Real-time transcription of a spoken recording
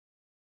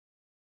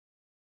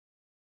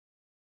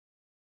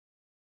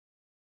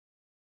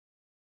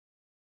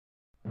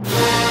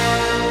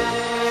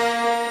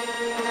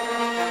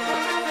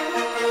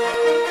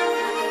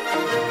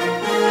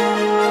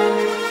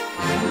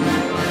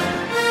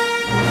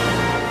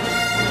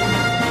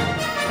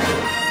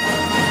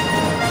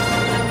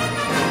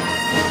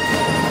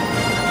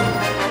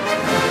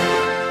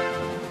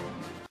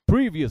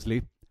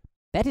seriously.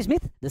 Betty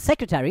Smith, the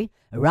secretary,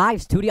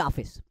 arrives to the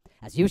office.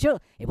 As usual,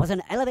 it was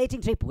an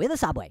elevating trip with the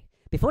subway.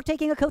 Before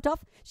taking her coat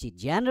off, she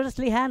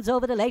generously hands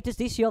over the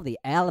latest issue of the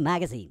Elle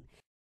magazine.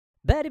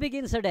 Betty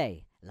begins her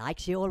day, like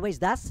she always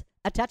does,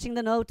 attaching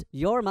the note,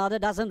 "Your mother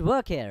doesn't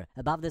work here,"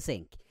 above the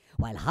sink,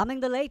 while humming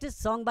the latest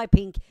song by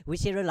Pink,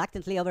 which she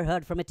reluctantly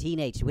overheard from a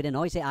teenage with a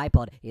noisy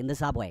iPod in the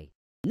subway.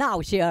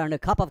 Now she earned a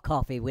cup of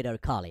coffee with her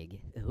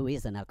colleague, who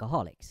is an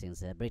alcoholic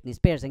since Britney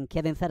Spears and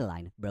Kevin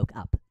Federline broke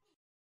up.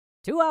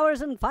 2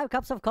 hours and 5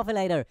 cups of coffee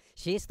later,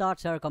 she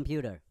starts her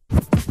computer. My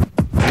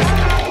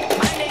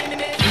name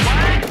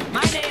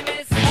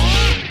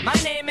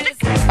is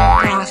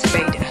Darth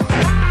Vader.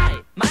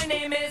 My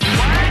name is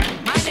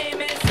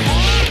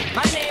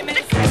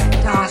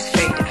Darth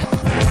Vader.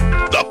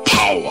 The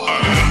power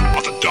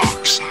of the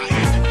dark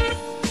side.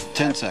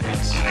 10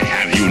 seconds. I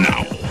have you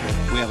now.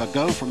 We have a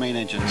go for main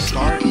engine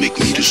start. Make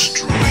me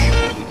destroy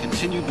you. We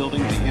continue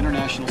building the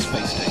International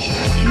Space Station.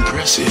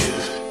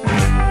 Impressive.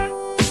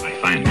 I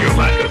find your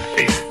lack of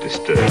faith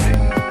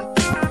disturbing.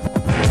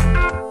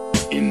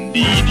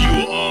 Indeed,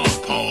 you are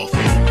powerful,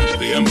 as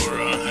the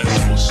Emperor has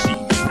foreseen.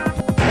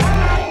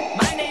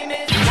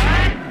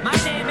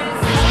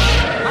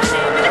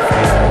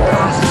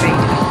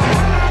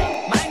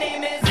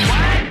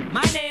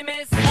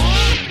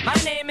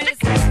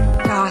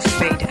 Darth Vader. Darth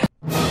Vader.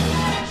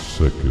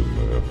 Second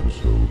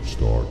episode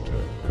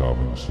StarTech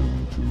coming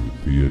soon to a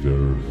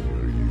theater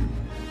near you.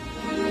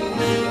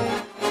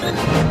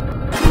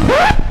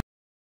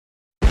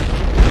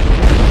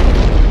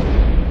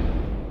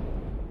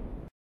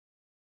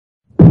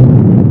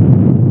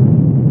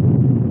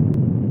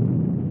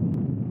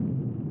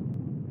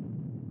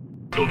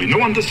 There'll be no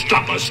one to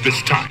stop us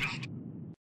this time.